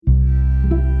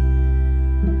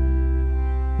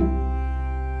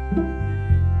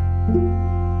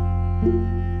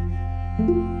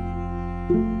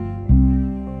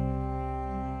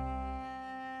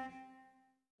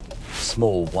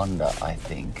wonder, I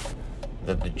think,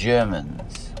 that the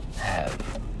Germans have,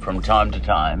 from time to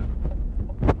time,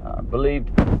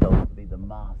 believed themselves to be the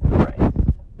master race.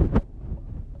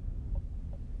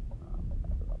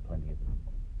 Plenty of them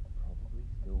probably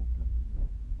still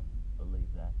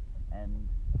believe that, and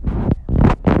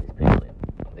there's people in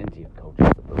plenty of cultures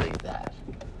that believe that.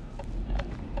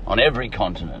 On every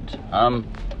continent.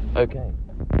 Okay.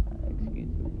 Excuse me.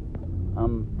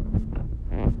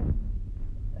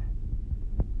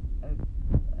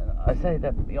 I say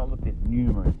that, look, there's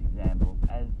numerous examples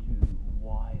as to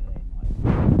why they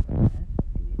might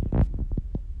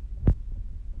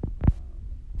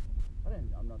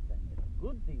I'm not saying it's a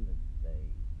good thing that they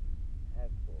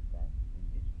have thought that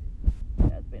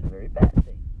initiative. That's been a very bad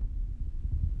thing.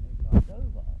 Many times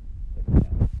over. But,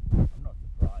 I'm not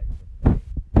surprised that they,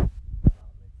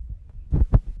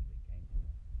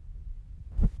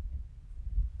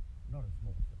 not a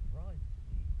small surprise to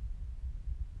me,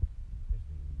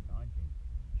 especially in the 19th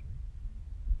century,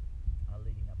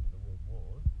 leading up to the World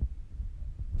Wars,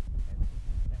 and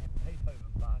they had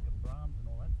Beethoven, Bach and Brahms and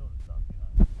all that sort of stuff,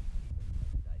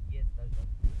 yes, those are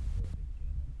big German.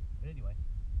 But anyway,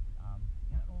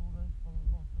 all those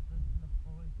philosophers and the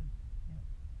Freud and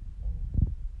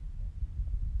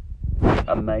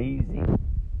all amazing.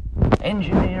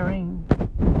 Engineering,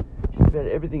 just about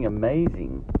everything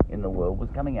amazing in the world was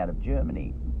coming out of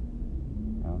Germany.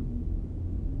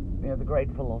 The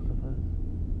great philosophers.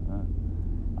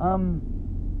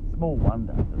 Small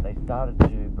wonder that they started to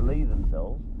believe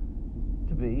themselves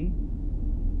to be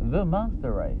the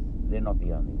master race. They're not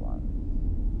the only ones.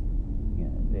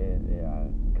 There are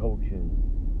cultures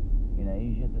in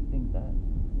Asia that think that.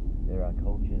 There are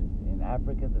cultures in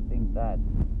Africa that think that.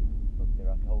 Look, there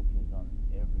are cultures on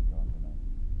every continent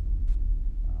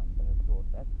that have thought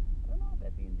that. I don't know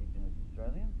about the indigenous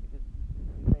Australians, because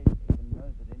they even know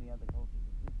that any other cultures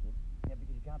existed.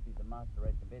 Because you can't be the master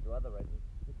race compared to other races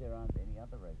if there aren't any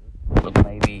other races. Look,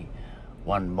 maybe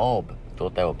one mob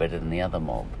thought they were better than the other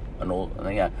mob, and all.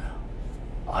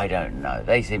 I don't know.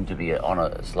 They seem to be on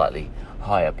a slightly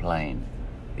higher plane,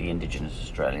 the indigenous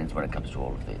Australians, when it comes to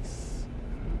all of this.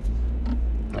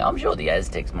 Now, I'm sure the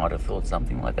Aztecs might have thought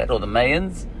something like that, or the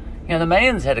Mayans. The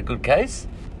Mayans had a good case.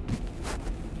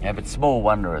 But small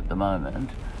wonder at the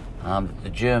moment that the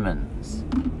Germans,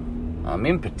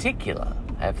 in particular,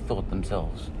 have thought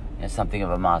themselves something of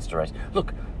a master race.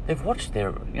 Look, they've watched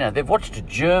a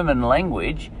German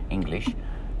language, English,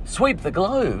 sweep the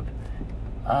globe.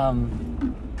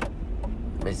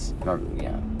 There's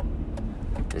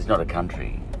not a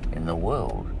country in the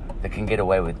world that can get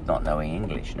away with not knowing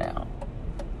English now.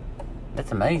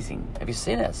 That's amazing. Have you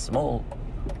seen how small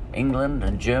England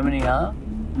and Germany are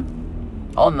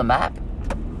on the map?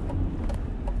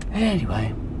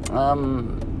 Anyway,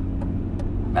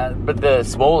 but the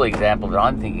small example that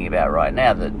I'm thinking about right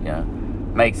now that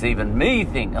makes even me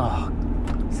think,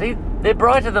 see, they're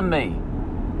brighter than me.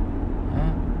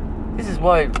 This is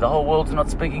why the whole world's not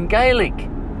speaking Gaelic.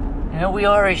 We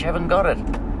Irish haven't got it.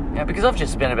 Because I've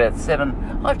just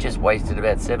wasted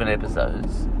about 7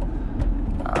 episodes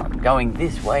going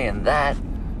this way and that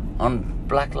on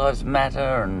Black Lives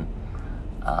Matter and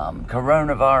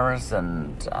coronavirus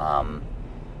and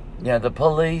the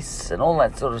police and all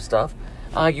that sort of stuff,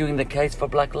 arguing the case for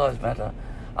Black Lives Matter,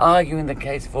 arguing the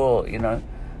case for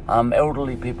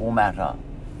elderly people matter,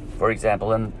 for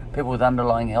example, and people with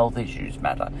underlying health issues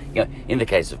matter. In the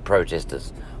case of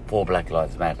protesters for Black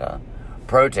Lives Matter,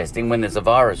 protesting when there's a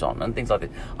virus on and things like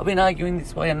that. I've been arguing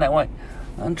this way and that way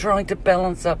and trying to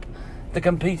balance up the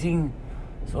competing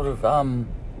sort of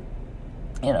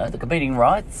the competing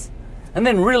rights, and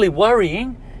then really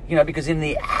worrying, because in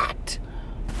the act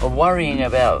of worrying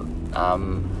about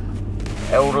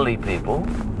elderly people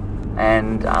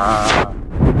and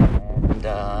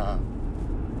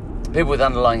people with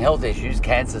underlying health issues,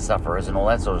 cancer sufferers and all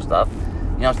that sort of stuff,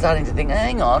 I'm starting to think,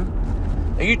 hang on,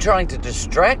 are you trying to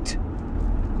distract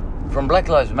from Black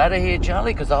Lives Matter here,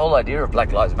 Charlie? Because the whole idea of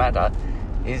Black Lives Matter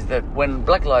is that when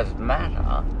Black Lives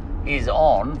Matter is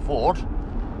on foot,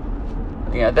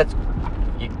 that's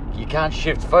you can't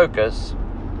shift focus,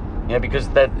 because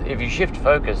that if you shift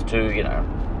focus to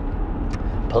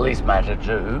police matter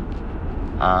too,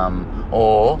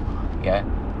 or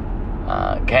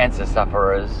cancer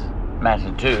sufferers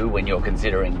matter too when you're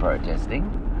considering protesting.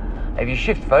 If you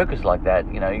shift focus like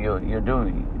that, you're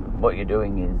doing what you're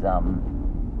doing is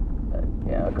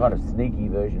a kind of sneaky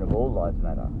version of all lives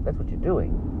matter. That's what you're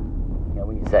doing.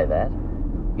 When you say that,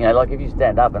 like if you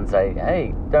stand up and say,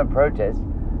 "Hey, don't protest,"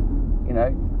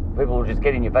 people will just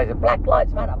get in your face and Black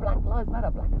Lives Matter, Black Lives Matter,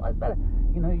 Black Lives Matter.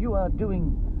 You are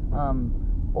doing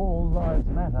all lives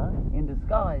matter in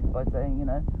disguise by saying,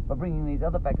 by bringing these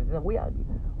other factors. We are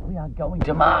going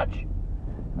to march.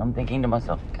 And I'm thinking to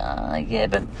myself, yeah,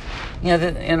 but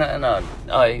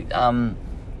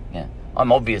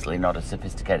I'm obviously not a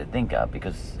sophisticated thinker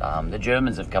because the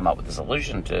Germans have come up with a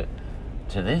solution to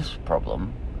this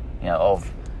problem,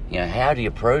 of how do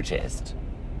you protest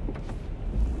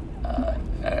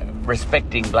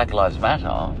respecting Black Lives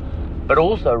Matter, but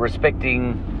also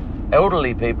respecting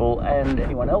elderly people and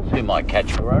anyone else who might catch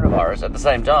coronavirus at the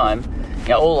same time.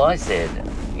 All I said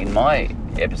in my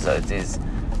episodes is,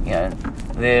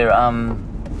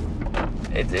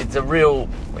 it's a real,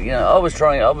 I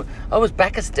was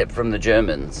back a step from the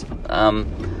Germans.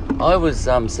 I was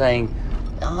saying,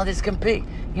 this can be,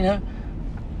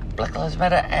 Black Lives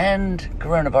Matter and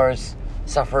coronavirus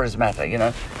sufferers matter, and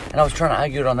I was trying to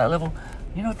argue it on that level.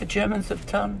 You know what the Germans have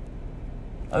done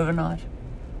overnight?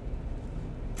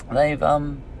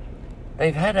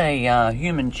 They've had a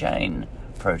human chain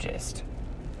protest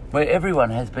where everyone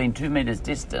has been 2 meters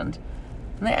distant,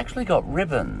 and they actually got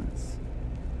ribbons.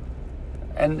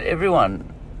 And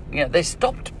everyone, they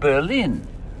stopped Berlin,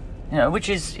 which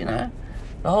is, the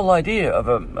whole idea of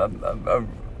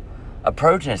a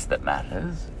protest that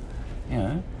matters,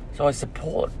 So I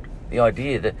support the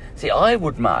idea that, I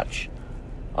would march.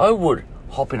 I would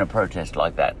hop in a protest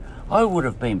like that. I would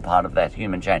have been part of that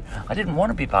human chain. I didn't want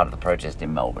to be part of the protest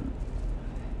in Melbourne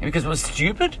because it was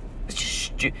stupid. It's just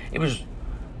stupid. It was.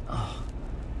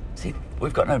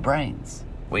 We've got no brains.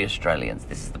 We Australians.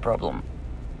 This is the problem.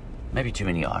 Maybe too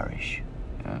many Irish.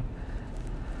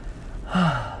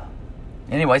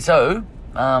 Anyway, so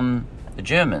the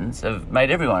Germans have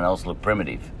made everyone else look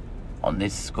primitive on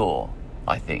this score,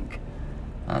 I think.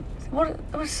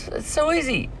 It's so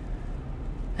easy.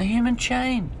 A human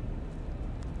chain.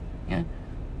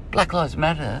 Black Lives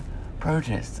Matter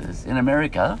protesters in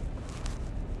America,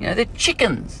 they're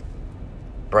chickens,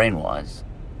 brain-wise.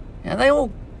 They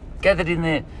all gathered in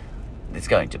there. There's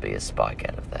going to be a spike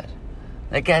out of that.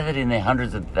 They gathered in their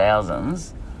hundreds of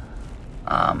thousands,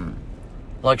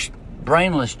 like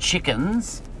brainless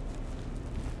chickens,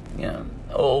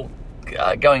 all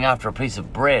going after a piece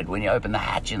of bread when you open the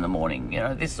hatch in the morning,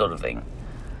 this sort of thing.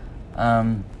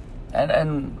 And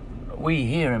we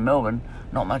here in Melbourne,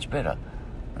 not much better.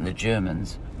 And the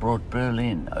Germans brought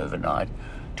Berlin overnight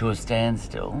to a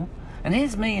standstill. And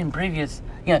here's me in previous,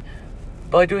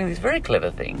 by doing this very clever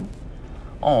thing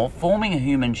of forming a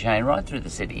human chain right through the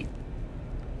city,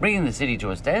 bringing the city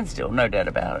to a standstill, no doubt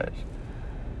about it.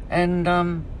 And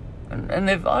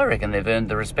I reckon they've earned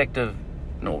the respect of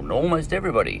almost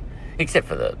everybody, except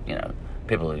for the,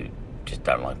 people who just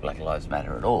don't like Black Lives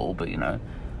Matter at all. But,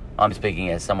 I'm speaking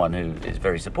as someone who is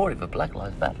very supportive of Black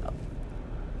Lives Matter.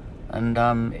 And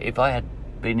if I had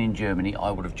been in Germany,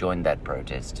 I would have joined that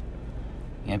protest.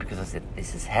 Because I said,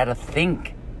 this is how to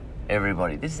think,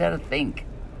 everybody. This is how to think.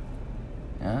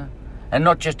 And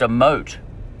not just emote.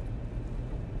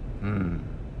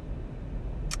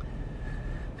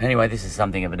 Anyway, this is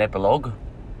something of an epilogue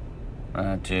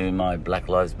to my Black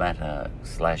Lives Matter /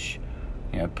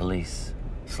 police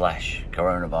 /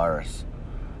 coronavirus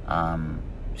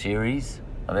series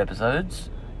of episodes.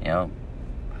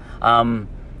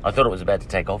 I thought it was about to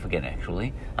take off again,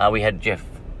 actually. We had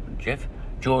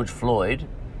George Floyd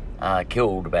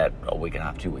killed about a week and a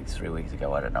half, 2 weeks, 3 weeks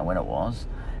ago. I don't know when it was.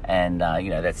 And,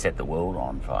 that set the world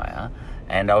on fire.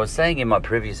 And I was saying in my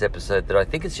previous episode that I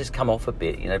think it's just come off a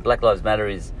bit. Black Lives Matter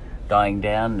is dying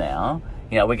down now.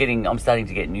 I'm starting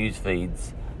to get news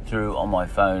feeds through on my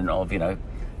phone of,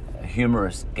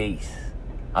 humorous geese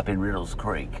up in Riddles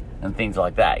Creek and things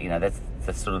like that.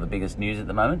 That's sort of the biggest news at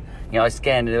the moment. I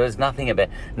scanned it, there was nothing about...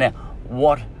 Now,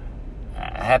 what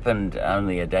happened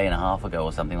only a day and a half ago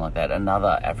or something like that,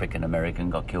 another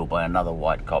African-American got killed by another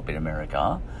white cop in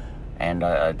America, and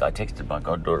I texted my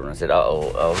goddaughter and I said, I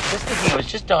was just thinking it was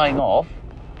just dying off,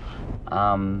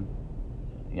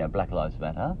 Black Lives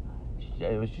Matter.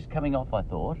 It was just coming off, I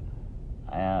thought,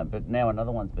 but now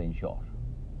another one's been shot.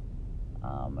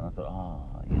 And I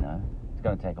thought, it's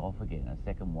going to take off again, a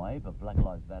second wave of Black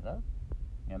Lives Matter.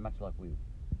 Much like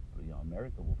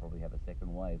America will probably have a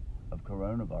second wave of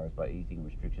coronavirus by easing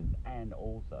restrictions and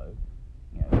also,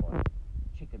 by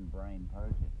chicken brain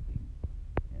protesting.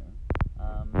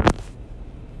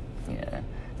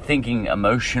 Thinking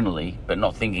emotionally, but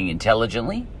not thinking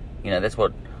intelligently. That's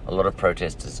what a lot of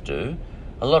protesters do.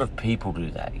 A lot of people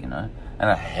do that, and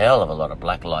a hell of a lot of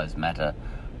Black Lives Matter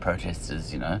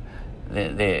protesters,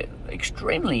 they're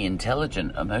extremely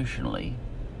intelligent emotionally,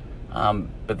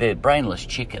 but they're brainless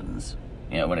chickens,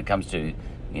 when it comes to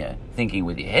thinking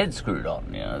with your head screwed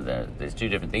on. There's two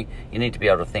different things. You need to be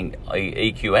able to think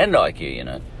EQ and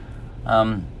IQ.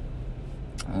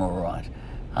 All right.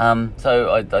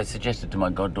 So I suggested to my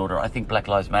goddaughter, I think Black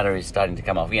Lives Matter is starting to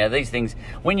come off. These things,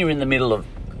 when you're in the middle of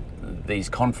these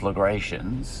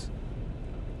conflagrations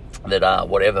that are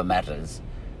whatever matters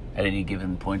at any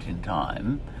given point in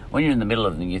time, when you're in the middle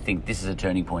of them, you think this is a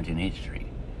turning point in history.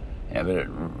 But it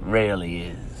rarely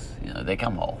is. They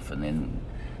come off and then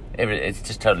it's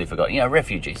just totally forgotten.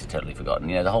 Refugees are totally forgotten.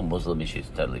 The whole Muslim issue is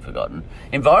totally forgotten.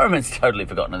 Environment's totally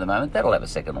forgotten at the moment. That'll have a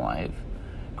second wave.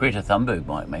 Greta Thunberg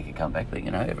might make a comeback, but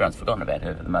everyone's forgotten about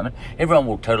her for the moment. Everyone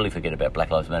will totally forget about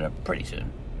Black Lives Matter pretty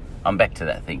soon. I'm back to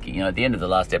that thinking. At the end of the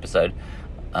last episode,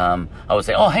 I was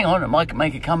saying, oh, hang on, it might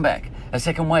make a comeback, a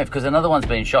second wave, because another one's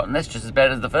been shot, and that's just as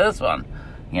bad as the first one.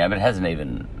 But it hasn't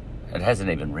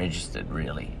even registered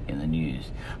really in the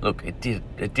news. Look, it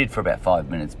did for about 5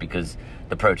 minutes because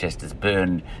the protesters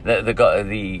burned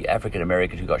the African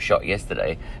American who got shot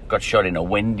yesterday got shot in a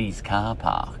Wendy's car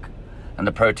park, and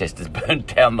the protesters burned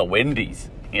down the Wendy's.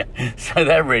 So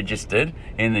that registered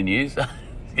in the news.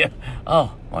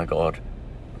 Oh my God,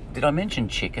 did I mention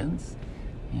chickens?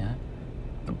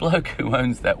 The bloke who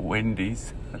owns that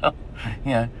Wendy's,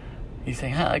 he's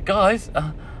saying, "Hey guys,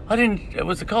 I didn't. It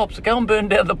was the cops. Go and burn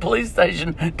down the police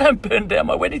station. Don't burn down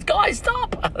my Wendy's. Guys,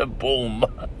 stop!" Boom.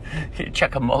 You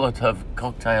chuck a Molotov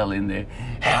cocktail in there.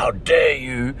 How dare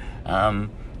you,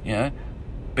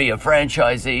 be a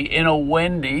franchisee in a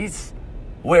Wendy's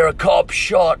where a cop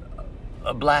shot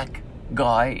a black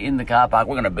guy in the car park?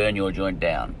 We're going to burn your joint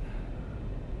down.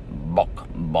 Bok,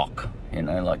 bok,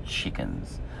 like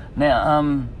chickens. Now,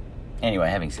 anyway,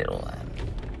 having said all that,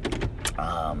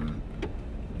 I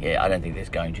don't think there's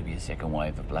going to be a second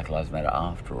wave of Black Lives Matter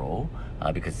after all,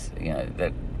 because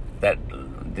that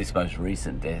this most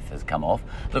recent death has come off.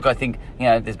 Look, I think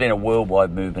there's been a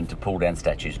worldwide movement to pull down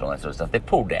statues and all that sort of stuff. They've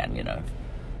pulled down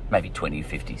maybe 20,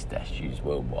 50 statues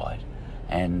worldwide,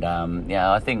 and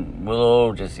I think we'll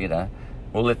all just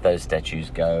we'll let those statues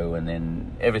go, and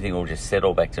then everything will just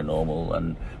settle back to normal,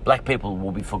 and black people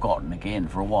will be forgotten again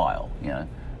for a while,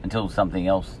 until something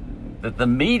else that the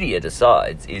media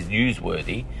decides is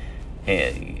newsworthy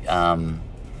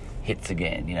hits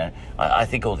again. I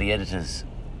think all the editors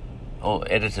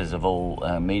of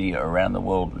all media around the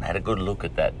world had a good look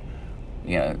at that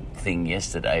thing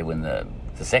yesterday when the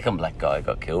second black guy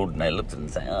got killed, and they looked at it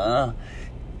and said,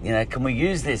 can we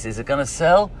use this? Is it going to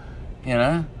sell?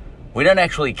 We don't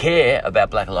actually care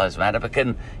about Black Lives Matter, but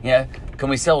can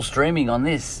we sell streaming on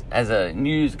this as a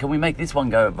news? Can we make this one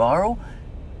go viral?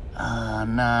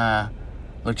 Nah.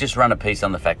 Look, just run a piece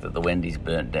on the fact that the Wendy's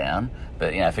burnt down,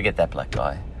 but forget that black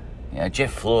guy. George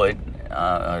Floyd,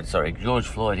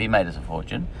 he made us a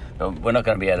fortune, but we're not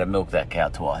going to be able to milk that cow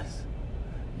twice.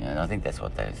 I think that's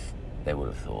what they would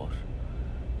have thought.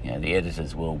 The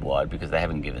editors worldwide, because they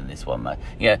haven't given this one much.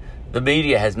 The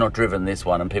media has not driven this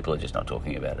one, and people are just not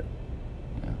talking about it.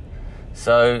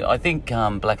 So I think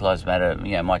Black Lives Matter,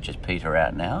 might just peter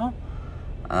out now.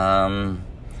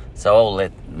 So I'll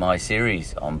let my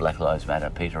series on Black Lives Matter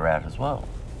peter out as well.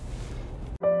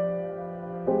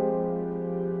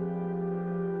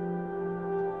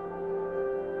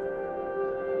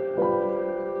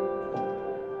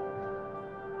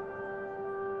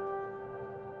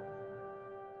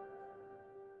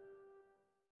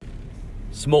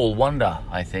 Small wonder,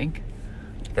 I think,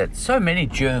 that so many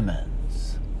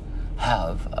Germans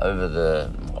have over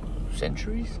the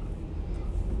centuries,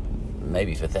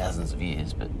 maybe for thousands of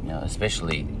years, but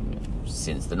especially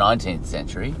since the 19th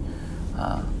century,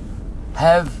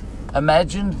 have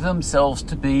imagined themselves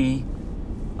to be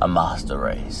a master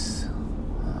race.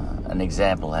 An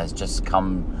example has just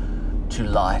come to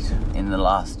light in the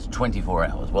last 24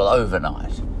 hours, well,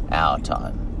 overnight, our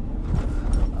time.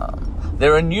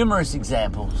 There are numerous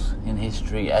examples in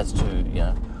history as to,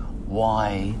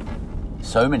 why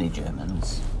so many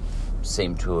Germans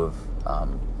seem to have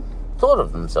thought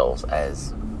of themselves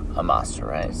as a master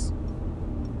race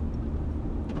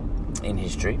in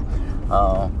history.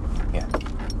 I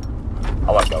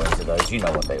won't go into those. You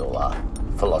know what they all are.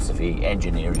 Philosophy,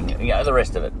 engineering, the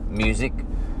rest of it. Music,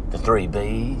 the 3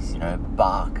 Bs,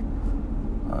 Bach,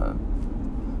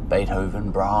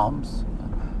 Beethoven, Brahms.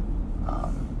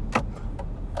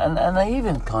 And they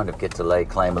even kind of get to lay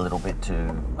claim a little bit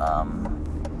to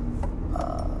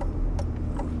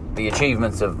the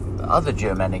achievements of other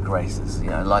Germanic races,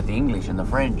 like the English and the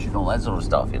French and all that sort of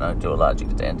stuff, to a large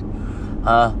extent.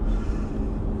 I'm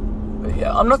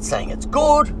not saying it's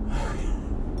good.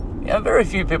 Very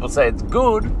few people say it's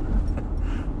good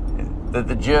that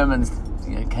the Germans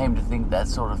came to think that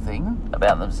sort of thing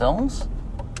about themselves.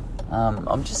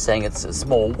 I'm just saying it's a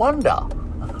small wonder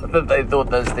that they thought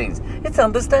those things. It's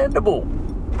understandable.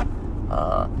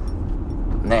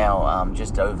 Now,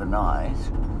 just overnight,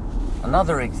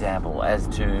 another example as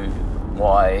to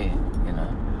why,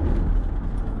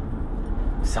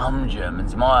 some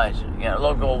Germans might,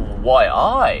 why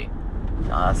I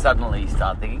suddenly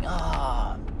start thinking,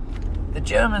 the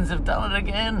Germans have done it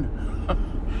again.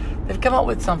 They've come up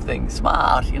with something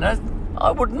smart,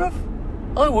 I wouldn't have.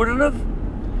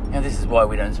 This is why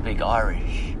we don't speak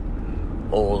Irish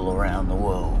all around the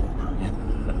world.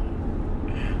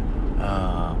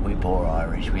 We poor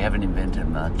Irish, we haven't invented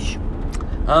much.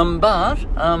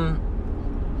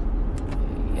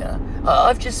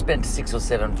 I've just spent 6 or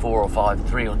 7, 4 or 5,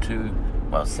 3 or 2,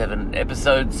 7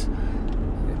 episodes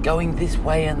going this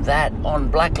way and that on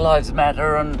Black Lives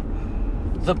Matter and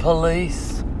the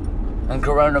police and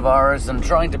coronavirus and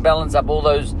trying to balance up all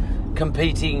those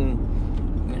competing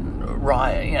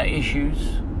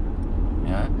issues,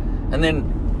 and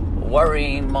then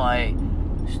worrying my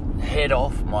head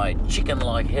off, my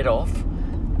chicken-like head off,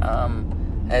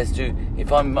 as to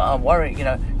if I'm worried,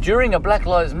 during a Black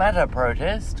Lives Matter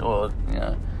protest or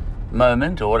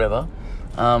moment or whatever,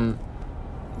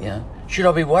 should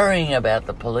I be worrying about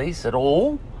the police at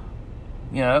all,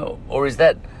 or is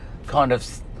that kind of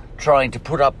trying to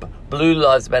put up Blue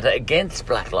Lives Matter against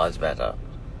Black Lives Matter,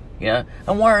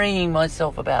 and worrying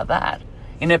myself about that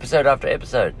in episode after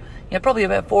episode, probably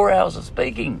about 4 hours of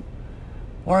speaking,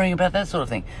 worrying about that sort of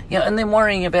thing, and then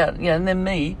worrying about, and then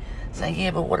me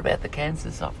saying, but what about the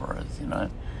cancer sufferers,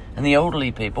 and the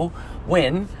elderly people,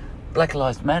 when Black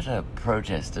Lives Matter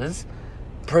protesters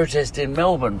protest in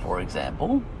Melbourne, for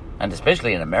example, and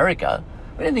especially in America,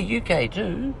 but in the UK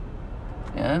too,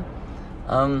 and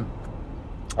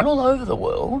all over the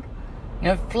world,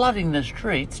 flooding the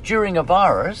streets during a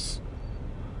virus,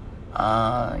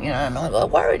 and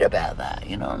I'm worried about that,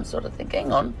 I'm sort of thinking,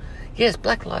 hang on, yes,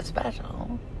 Black Lives Matter,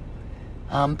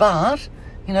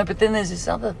 but then there's this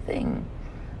other thing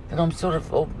that I'm sort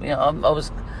of,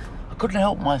 I couldn't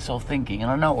help myself thinking,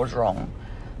 and I know it was wrong,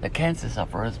 that cancer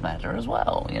sufferers matter as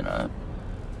well, and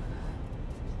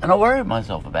I worried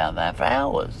myself about that for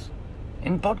hours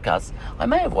in podcasts. I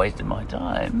may have wasted my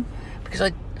time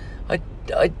because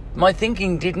my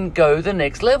thinking didn't go the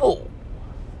next level,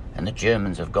 and the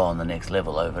Germans have gone the next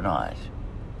level overnight.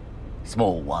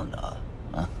 Small wonder.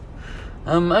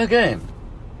 Okay.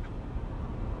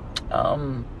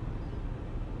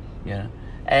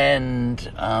 And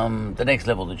the next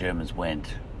level the Germans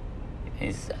went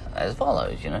is as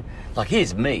follows, like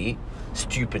here's me,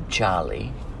 stupid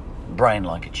Charlie, brain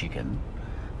like a chicken,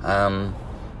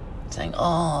 saying,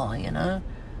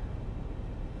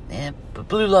 but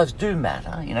blue lives do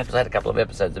matter, because I had a couple of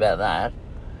episodes about that.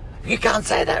 You can't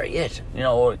say that yet,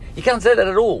 or you can't say that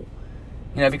at all,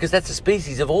 because that's a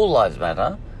species of all lives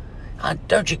matter.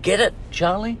 Don't you get it,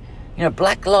 Charlie?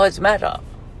 Black lives matter,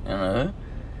 and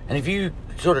if you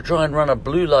sort of try and run a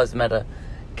Blue Lives Matter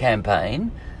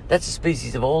campaign, that's a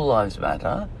species of all lives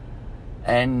matter,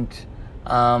 and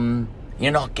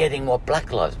you're not getting what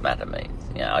Black Lives Matter means.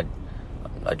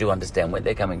 I do understand where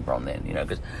they're coming from then,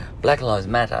 because Black Lives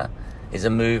Matter is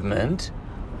a movement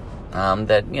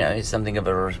that, is something of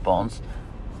a response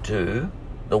to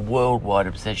the worldwide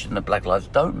obsession that Black lives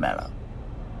don't matter.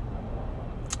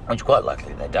 Which quite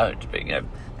likely they don't, but,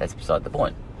 that's beside the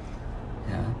point.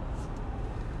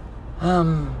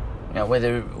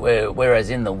 Whereas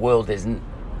in the world there's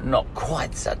not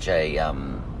quite such a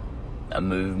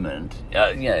movement.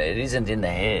 It isn't in the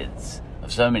heads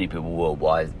of so many people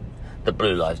worldwide that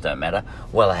blue lives don't matter.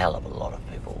 Well, a hell of a lot of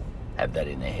people have that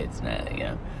in their heads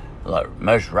now, like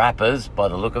most rappers by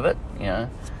the look of it,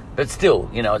 but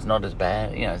still, it's not as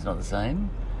bad, it's not the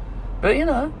same. But,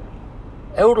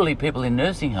 elderly people in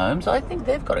nursing homes, I think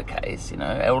they've got a case,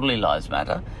 elderly lives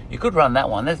matter. You could run that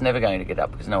one, that's never going to get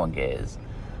up because no one cares.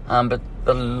 But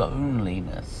the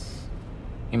loneliness,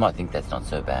 you might think that's not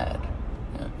so bad,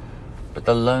 but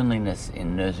the loneliness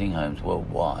in nursing homes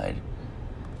worldwide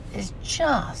is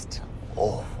just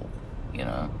awful,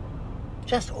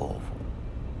 just awful.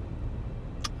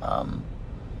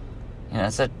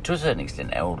 So to a certain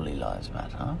extent, elderly lives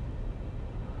matter.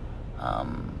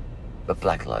 But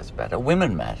Black Lives Matter,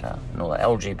 women matter, and all that,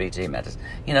 LGBT matters,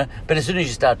 But as soon as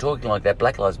you start talking like that,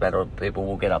 Black Lives Matter, people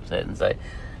will get upset and say,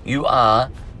 you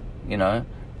are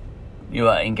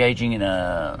engaging in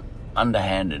a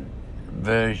underhanded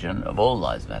version of all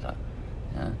lives matter.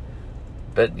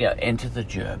 But, enter the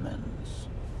Germans.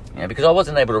 Because I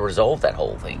wasn't able to resolve that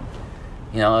whole thing.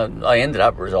 I ended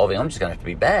up resolving, I'm just going to have to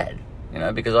be bad.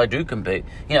 because I do compete.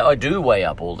 I do weigh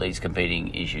up all these competing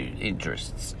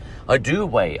interests. I do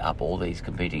weigh up all these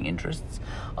competing interests.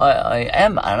 I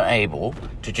am unable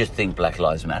to just think Black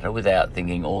Lives Matter without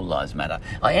thinking all lives matter.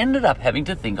 I ended up having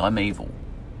to think I'm evil,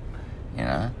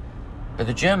 But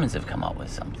the Germans have come up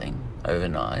with something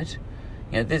overnight.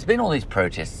 There's been all these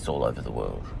protests all over the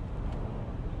world.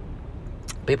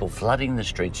 People flooding the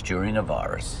streets during a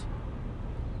virus.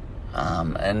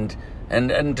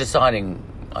 And deciding,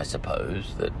 I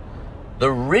suppose, that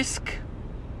the risk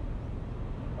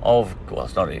of,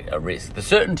 it's not a risk, the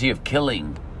certainty of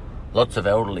killing lots of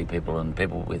elderly people and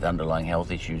people with underlying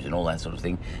health issues and all that sort of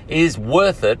thing is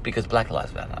worth it because Black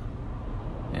Lives Matter.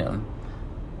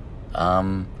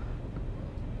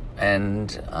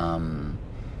 And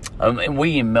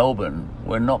we in Melbourne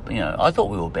were not, I thought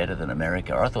we were better than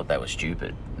America. I thought they were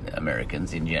stupid,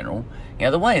 Americans in general.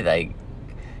 The way they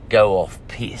go off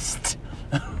pissed,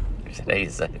 is that how you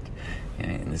say it,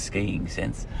 in the skiing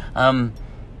sense,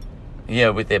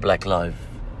 with their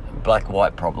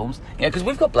black-white problems. Because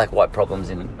we've got black-white problems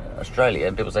in Australia,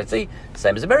 and people say, see,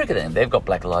 same as America then. They've got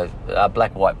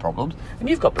black-white problems, and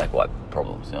you've got black-white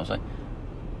problems. You know what I'm saying?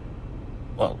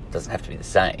 Well, it doesn't have to be the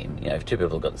same. If two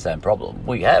people have got the same problem,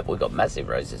 we've got massive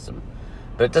racism,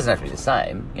 but it doesn't have to be the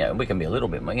same. We can be a little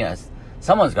bit more.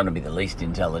 Someone's going to be the least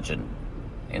intelligent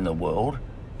in the world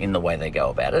in the way they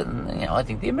go about it, and I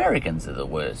think the Americans are the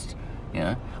worst.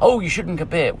 Oh, you shouldn't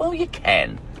compare. Well, you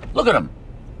can. Look at them.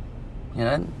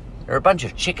 They're a bunch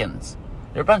of chickens.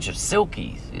 They're a bunch of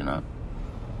silkies.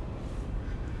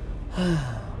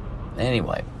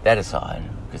 Anyway, that aside,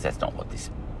 because that's not what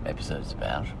this episode's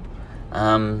about.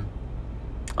 I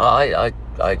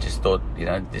just thought,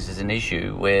 this is an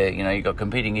issue where, you've got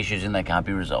competing issues and they can't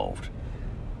be resolved.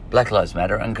 Black Lives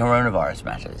Matter and coronavirus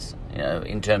matters,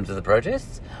 in terms of the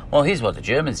protests. Well, here's what the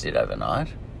Germans did overnight.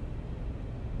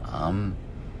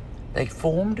 They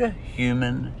formed a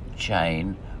human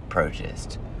chain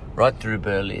protest right through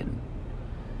Berlin.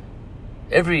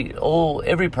 Every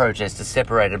protest is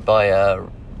separated by a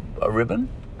ribbon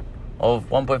of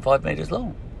 1.5 metres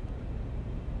long.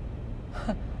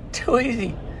 Too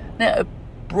easy. Now, it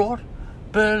brought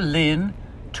Berlin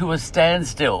to a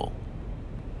standstill.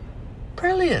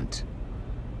 Brilliant.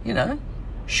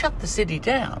 Shut the city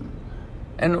down.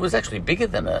 And it was actually bigger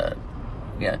than a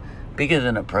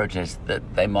protest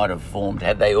that they might have formed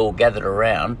had they all gathered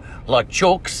around like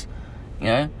chooks,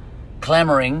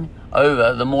 clamouring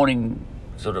over the morning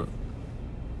sort of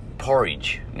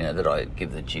porridge, that I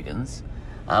give the chickens.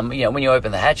 When you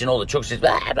open the hatch and all the chooks just,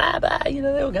 bah, bah, bah, they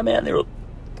all come out and they're all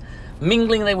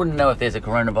mingling. They wouldn't know if there's a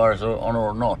coronavirus on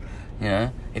or not,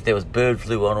 if there was bird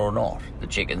flu on or not, the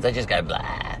chickens. They just go,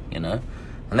 blah, And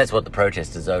that's what the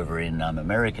protesters over in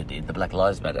America did. The Black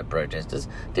Lives Matter protesters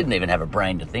didn't even have a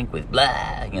brain to think with,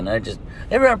 blah, just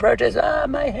everyone protests,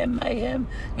 mayhem,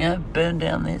 burn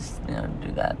down this,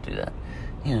 do that,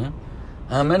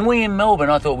 And we in Melbourne,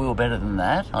 I thought we were better than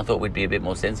that. I thought we'd be a bit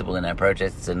more sensible in our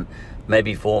protests and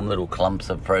maybe form little clumps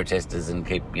of protesters and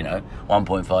keep,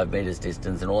 1.5 metres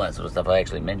distance and all that sort of stuff. I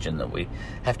actually mentioned that we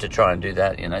have to try and do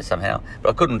that, somehow.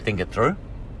 But I couldn't think it through.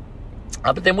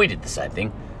 But then we did the same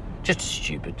thing. Just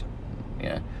stupid,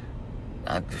 10,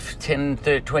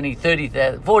 30, 20,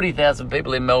 30,000, 40,000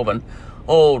 people in Melbourne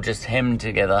all just hemmed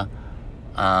together,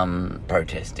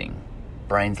 protesting.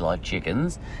 Brains like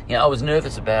chickens. I was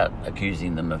nervous about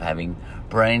accusing them of having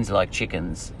brains like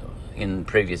chickens in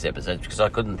previous episodes because I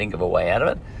couldn't think of a way out of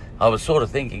it. I was sort of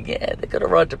thinking, they've got a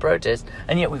right to protest,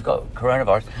 and yet we've got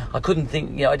coronavirus. I couldn't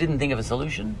think, I didn't think of a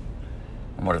solution.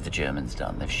 And what have the Germans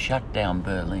done? They've shut down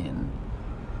Berlin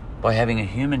by having a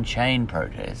human chain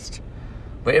protest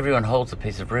where everyone holds a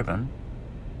piece of ribbon.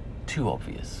 Too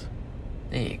obvious.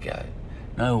 There you go.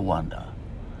 No wonder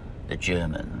the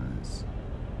Germans,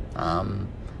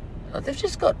 they've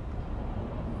just got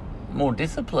more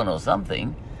discipline or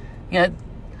something. You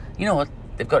know what?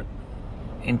 They've got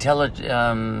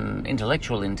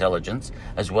intellectual intelligence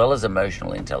as well as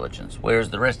emotional intelligence,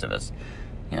 whereas the rest of us,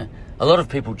 a lot of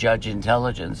people judge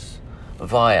intelligence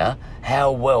via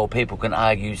how well people can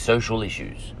argue social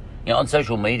issues. On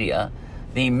social media,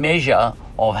 the measure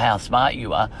of how smart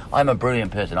you are, I'm a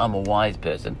brilliant person, I'm a wise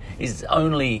person, is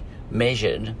only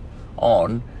measured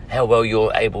on how well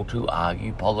you're able to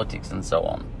argue politics and so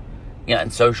on.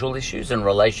 And social issues and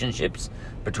relationships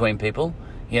between people,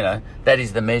 that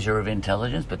is the measure of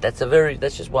intelligence, but that's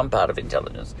just one part of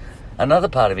intelligence. Another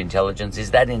part of intelligence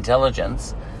is that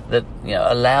intelligence that,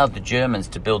 allowed the Germans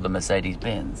to build the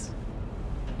Mercedes-Benz.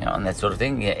 And that sort of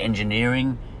thing,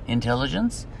 engineering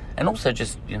intelligence, and also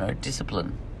just,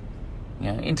 discipline,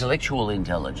 intellectual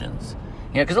intelligence.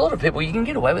 You know, because a lot of people, you can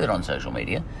get away with it on social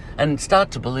media and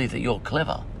start to believe that you're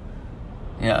clever,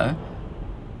 you know,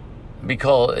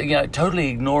 because, you know, totally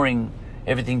ignoring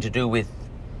everything to do with,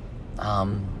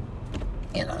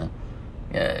 you know,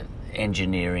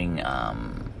 engineering,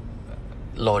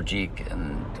 logic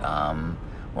and,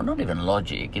 well, not even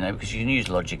logic, you know, because you can use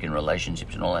logic in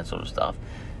relationships and all that sort of stuff,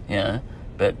 you know.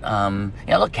 But, you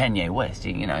know, like Kanye West,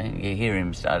 you know, you hear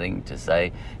him starting to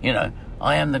say, you know,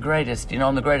 I am the greatest, you know,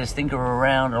 I'm the greatest thinker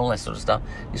around and all that sort of stuff.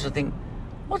 You sort of think,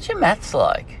 what's your maths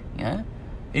like, you know?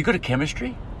 Are you good at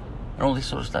chemistry and all this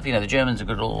sort of stuff? You know, the Germans are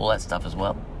good at all that stuff as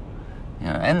well, you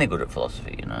know, and they're good at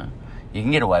philosophy, you know. You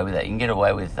can get away with that. You can get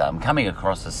away with coming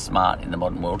across as smart in the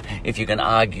modern world if you can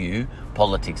argue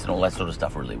politics and all that sort of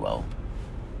stuff really well.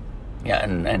 Yeah,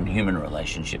 and human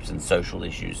relationships and social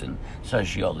issues and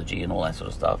sociology and all that sort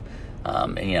of stuff.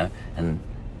 And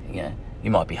you know, you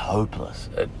might be hopeless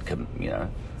at, you know,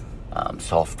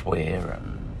 software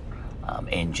and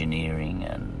engineering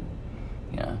and,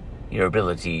 you know, your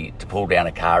ability to pull down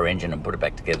a car engine and put it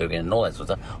back together again and all that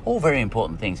sort of stuff. All very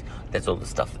important things. That's all the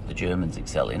stuff that the Germans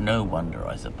excel in. No wonder,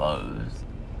 I suppose,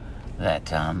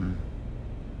 that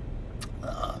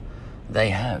they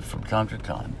have, from time to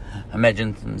time,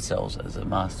 imagined themselves as a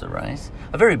master race.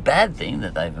 A very bad thing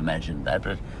that they've imagined that,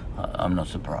 but I'm not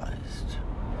surprised.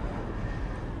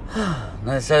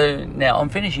 So now I'm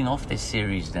finishing off this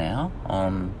series now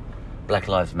on Black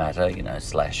Lives Matter, you know, /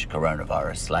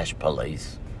 coronavirus /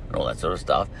 police and all that sort of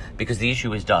stuff, because the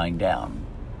issue is dying down.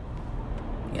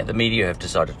 Yeah, the media have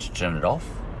decided to turn it off.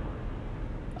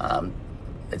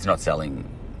 It's not selling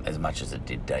as much as it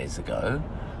did days ago.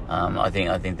 I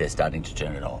think they're starting to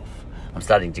turn it off. I'm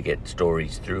starting to get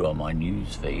stories through on my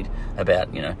news feed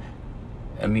about, you know,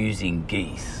 amusing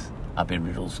geese up in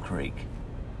Riddles Creek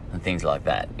and things like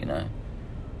that, you know.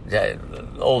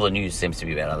 All the news seems to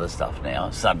be about other stuff now,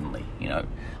 suddenly, you know.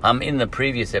 In the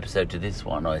previous episode to this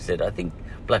one, I said I think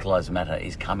Black Lives Matter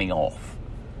is coming off,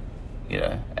 you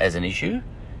know, as an issue.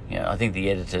 You know, I think the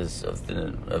editors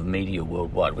of media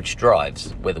worldwide, which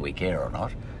drives whether we care or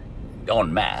not,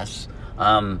 en masse,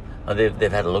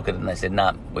 they've had a look at it and they said,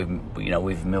 nah,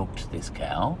 we've milked this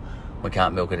cow. We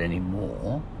can't milk it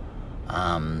anymore.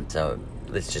 So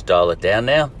let's just dial it down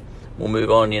now. We'll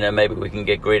move on. You know, maybe we can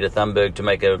get Greta Thunberg to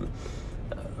make a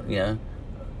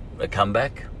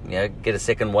comeback. You know, get a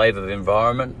second wave of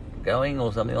environment going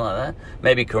or something like that.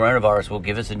 Maybe coronavirus will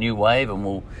give us a new wave and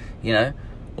we'll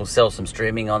sell some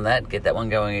streaming on that, get that one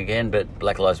going again. But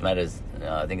Black Lives Matter,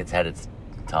 I think it's had its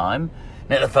time.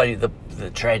 Now, the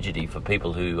tragedy for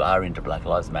people who are into Black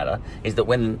Lives Matter is that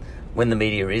when the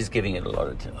media is giving it a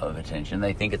lot of attention,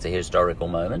 they think it's a historical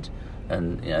moment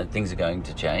and, you know, things are going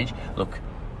to change. Look,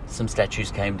 some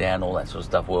statues came down, all that sort of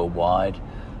stuff worldwide.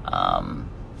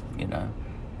 You know,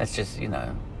 that's just, you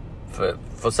know,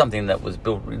 for something that was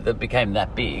built, that became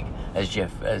that big as George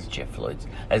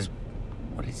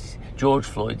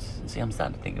Floyd's, see, I'm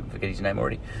starting to forget his name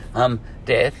already,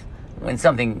 death. When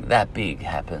something that big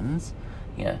happens,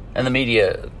 you know, and the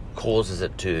media causes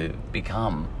it to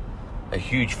become a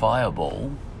huge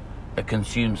fireball that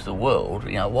consumes the world,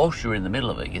 you know, whilst you're in the middle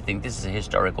of it, you think this is a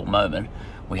historical moment.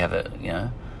 We have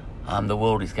the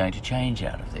world is going to change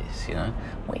out of this, you know.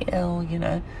 Well, you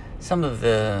know, some of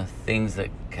the things that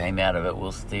came out of it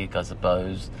will stick, I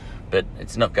suppose, but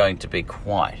it's not going to be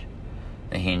quite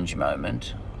a hinge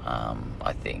moment,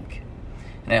 I think.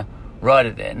 Now, right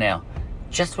at there, now,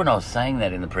 just when I was saying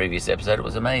that in the previous episode, it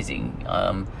was amazing.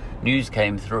 News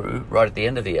came through right at the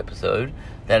end of the episode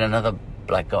that another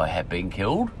black guy had been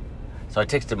killed. So I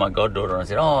texted my goddaughter and I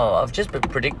said, I've just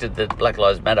predicted that Black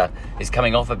Lives Matter is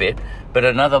coming off a bit, but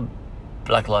another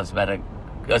black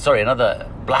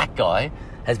guy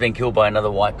has been killed by another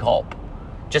white cop.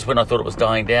 Just when I thought it was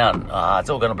dying down, it's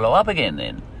all going to blow up again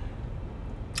then.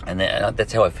 And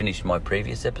that's how I finished my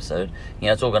previous episode. You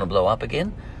know, it's all going to blow up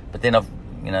again. But then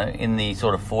in the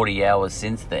sort of 40 hours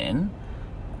since then,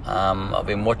 I've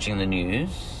been watching the news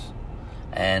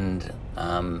and,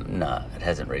 it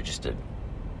hasn't registered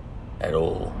at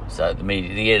all. So the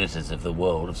media, the editors of the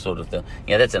world have sort of,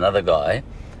 that's another guy.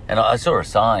 And I saw a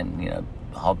sign,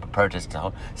 protest,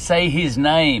 say his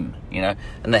name,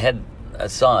 and they had a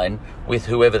sign with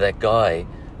whoever that guy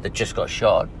that just got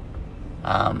shot.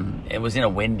 It was in a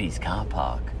Wendy's car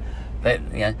park. That,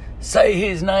 say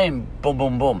his name, boom,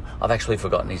 boom, boom. I've actually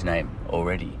forgotten his name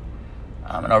already.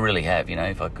 And I really have,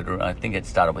 if I could, I think it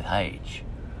started with H.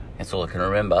 That's all I can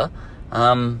remember.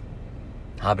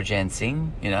 Harbhajan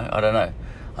Singh, I don't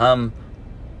know.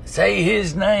 Say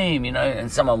his name,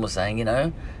 and someone was saying,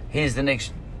 here's the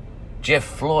next Jeff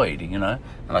Floyd, and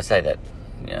I say that,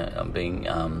 I'm being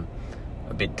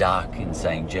a bit dark in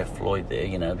saying Jeff Floyd there,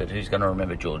 you know, but who's going to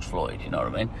remember George Floyd, you know what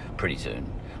I mean? Pretty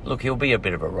soon. Look, he'll be a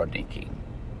bit of a Rodney King.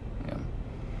 You know.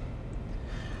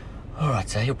 All right,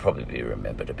 so he'll probably be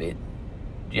remembered a bit.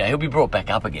 Yeah, he'll be brought back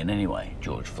up again anyway,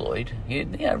 George Floyd.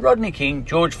 Yeah, Rodney King,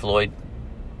 George Floyd,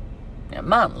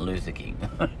 Martin Luther King.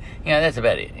 That's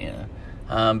about it, you know.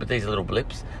 But these are little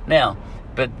blips. Now,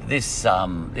 but this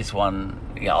one,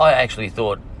 I actually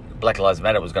thought Black Lives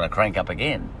Matter was going to crank up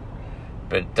again,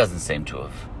 but it doesn't seem to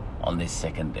have on this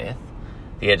second death.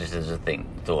 The editors, I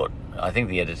think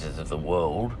the editors of The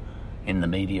World in the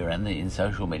media and in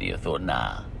social media thought,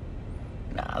 nah,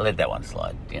 let that one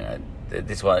slide. You know,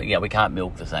 this one, we can't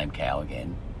milk the same cow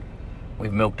again.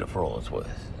 We've milked it for all it's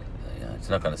worth. It's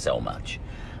not going to sell much.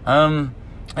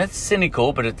 That's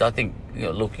cynical, but I think,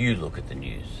 you look at the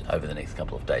news over the next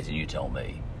couple of days and you tell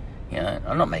me.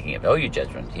 I'm not making a value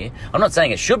judgment here. I'm not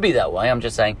saying it should be that way. I'm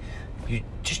just saying, you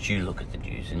look at the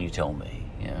news and you tell me.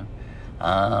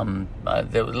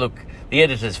 Look, the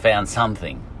editors found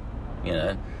something,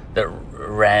 that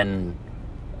ran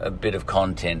a bit of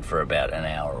content for about an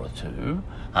hour or two,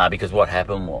 because what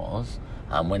happened was,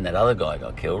 when that other guy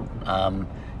got killed,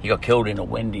 he got killed in a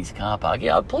Wendy's car park.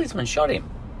 A policeman shot him.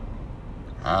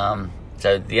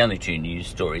 So the only two news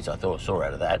stories I saw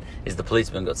out of that is the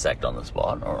policeman got sacked on the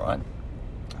spot. All right,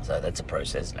 so that's a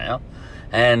process now,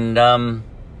 and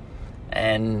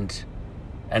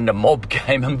the mob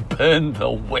came and burned the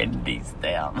Wendy's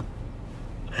down.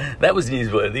 That was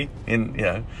newsworthy,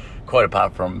 quite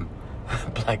apart from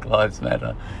Black Lives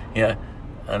Matter,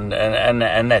 and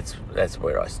that's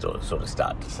where I sort of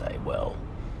start to say, well,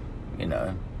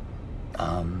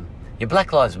 your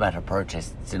Black Lives Matter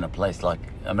protests in a place like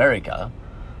America,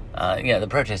 the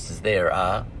protesters there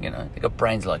are, they've got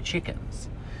brains like chickens,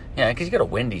 because you've got a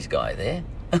Wendy's guy there.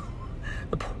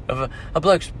 A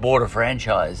bloke's bought a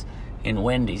franchise in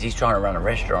Wendy's. He's trying to run a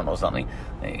restaurant or something,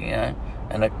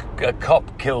 and a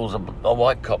cop kills a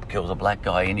white cop kills a black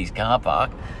guy in his car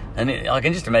park, and I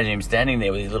can just imagine him standing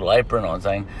there with his little apron on,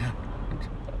 saying,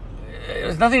 "It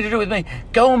has nothing to do with me.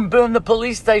 Go and burn the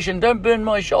police station. Don't burn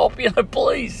my shop,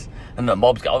 please." And the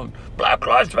mob's going, "Black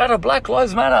Lives Matter, Black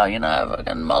Lives Matter."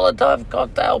 Fucking Molotov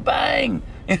cocktail, bang.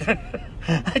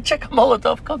 They chuck a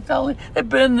Molotov cocktail in. They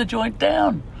burn the joint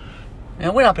down.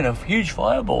 It went up in a huge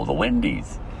fireball, the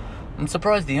Wendy's. I'm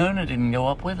surprised the owner didn't go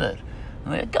up with it.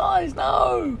 And they're, guys,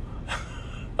 no.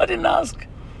 I didn't ask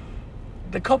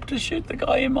the cop to shoot the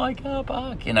guy in my car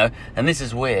park, And this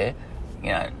is where,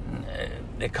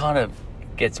 it kind of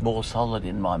gets more solid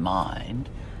in my mind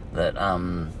that,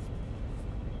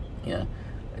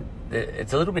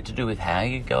 it's a little bit to do with how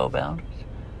you go about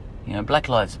it. Black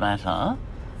Lives Matter.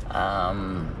 I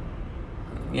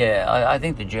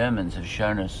think the Germans have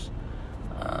shown us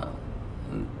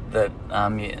that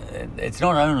it's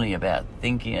not only about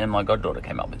thinking, and my goddaughter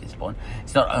came up with this point,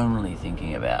 it's not only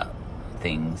thinking about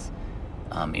things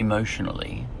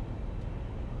emotionally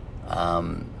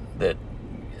that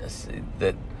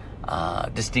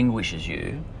distinguishes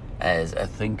you as a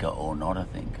thinker or not a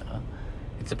thinker.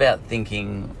 It's about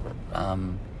thinking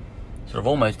sort of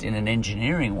almost in an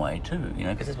engineering way too,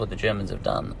 because that's what the Germans have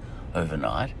done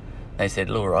overnight. They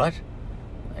said, all right,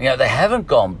 they haven't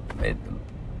gone...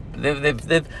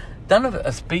 They've done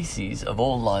a species of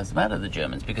all lives matter, the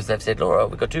Germans, because they've said, all right,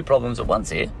 we've got two problems at once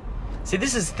here. See,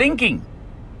 this is thinking,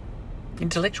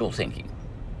 intellectual thinking.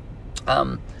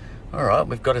 All right,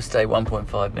 we've got to stay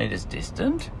 1.5 metres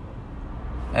distant,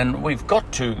 and we've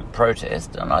got to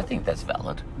protest, and I think that's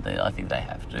valid. I think they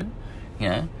have to.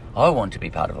 I want to be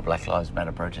part of a Black Lives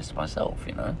Matter protest myself,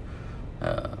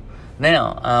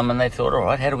 Now, and they thought, all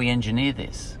right, how do we engineer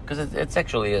this? Because it's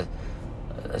actually a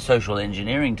social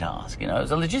engineering task, it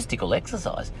was a logistical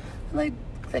exercise. And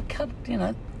they cut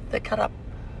up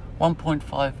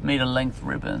 1.5 metre length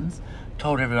ribbons,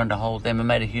 told everyone to hold them, and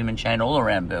made a human chain all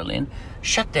around Berlin,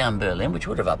 shut down Berlin, which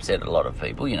would have upset a lot of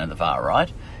people, the far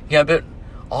right. But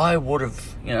I would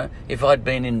have, if I'd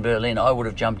been in Berlin, I would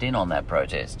have jumped in on that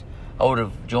protest. I would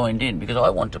have joined in, because I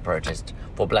want to protest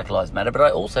for Black Lives Matter, but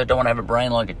I also don't want to have a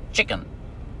brain like a chicken.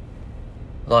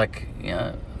 Like,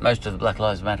 most of the Black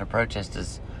Lives Matter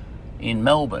protesters in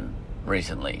Melbourne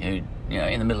recently, who,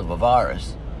 in the middle of a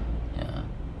virus,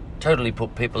 totally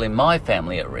put people in my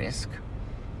family at risk.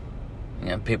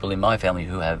 People in my family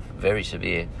who have very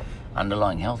severe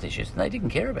underlying health issues, and they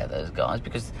didn't care about those guys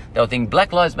because they were thinking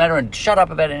Black Lives Matter and shut up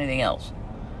about anything else.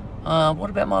 What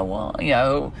about my wife?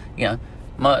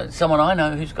 Someone I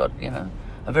know who's got,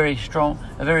 a very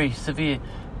severe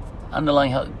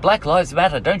underlying health. Black Lives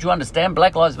Matter. Don't you understand?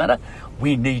 Black Lives Matter.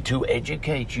 We need to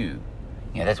educate you.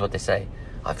 That's what they say.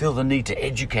 I feel the need to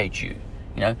educate you.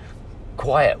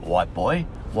 quiet, white boy,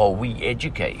 while we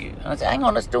educate you. And I say, hang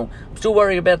on, I'm still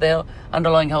worried about the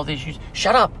underlying health issues.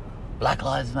 Shut up. Black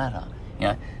Lives Matter. You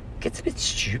know, it gets a bit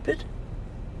stupid.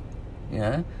 You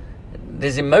know,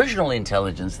 there's emotional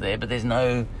intelligence there, but there's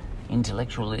no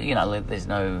intellectual, you know, there's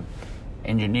no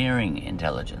engineering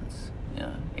intelligence, you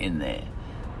know, in there.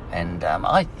 And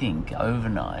I think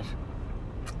overnight,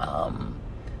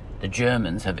 the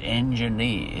Germans have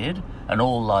engineered an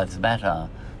All Lives Matter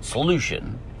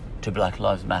solution to Black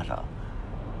Lives Matter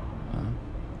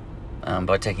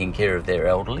by taking care of their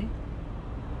elderly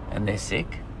and their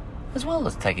sick, as well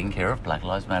as taking care of Black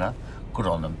Lives Matter. Good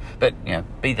on them. But, you know,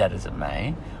 be that as it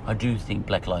may, I do think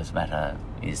Black Lives Matter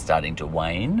is starting to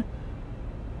wane.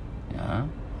 You know,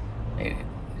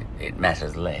 it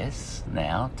matters less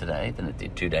now, today, than it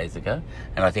did 2 days ago,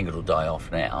 and I think it'll die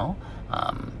off now.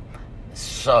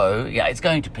 So, yeah, it's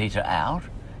going to peter out.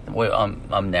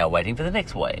 I'm now waiting for the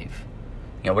next wave.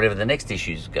 You know, whatever the next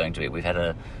issue is going to be. We've had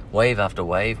a wave after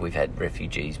wave. We've had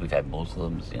refugees. We've had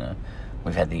Muslims, you know.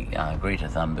 We've had the Greta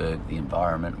Thunberg, the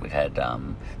environment. We've had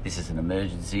this is an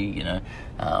emergency, you know.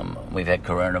 We've had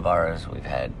coronavirus. We've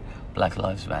had Black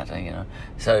Lives Matter, you know.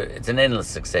 So it's an endless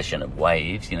succession of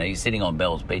waves. You know, you're sitting on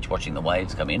Bell's Beach watching the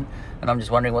waves come in, and I'm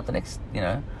just wondering what the next, you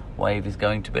know, wave is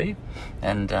going to be.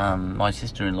 And my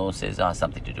sister-in-law says,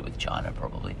 something to do with China,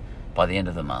 probably, by the end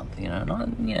of the month, you know.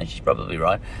 And you know, she's probably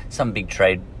right. Some big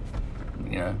trade,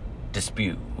 you know,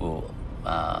 dispute will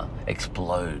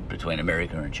explode between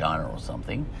America and China or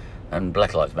something, and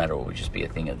Black Lives Matter will just be a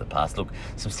thing of the past. Look,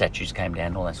 some statues came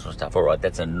down, all that sort of stuff. All right,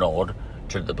 that's a nod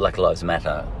to the Black Lives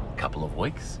Matter couple of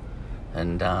weeks,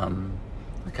 and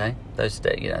okay, those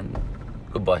you know,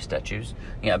 goodbye statues.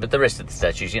 You know, but the rest of the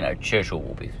statues, you know, Churchill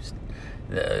will be.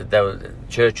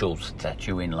 Churchill's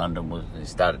statue in London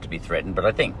started to be threatened, but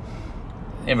I think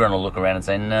everyone will look around and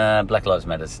say, nah, Black Lives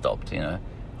Matter stopped. You know,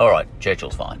 all right,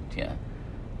 Churchill's fine. You know.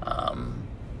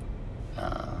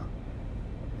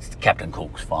 Captain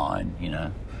Cook's fine, you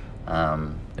know.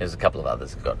 There's a couple of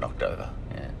others that got knocked over.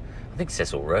 Yeah, I think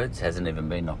Cecil Rhodes hasn't even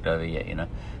been knocked over yet, you know.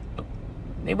 But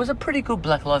it was a pretty good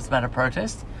Black Lives Matter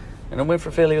protest, and it went for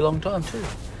a fairly long time too.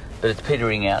 But it's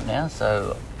petering out now,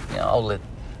 so you know, I'll let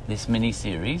this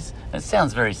mini-series, it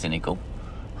sounds very cynical,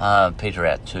 peter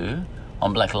out too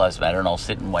on Black Lives Matter, and I'll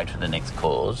sit and wait for the next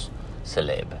cause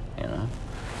celeb, you know.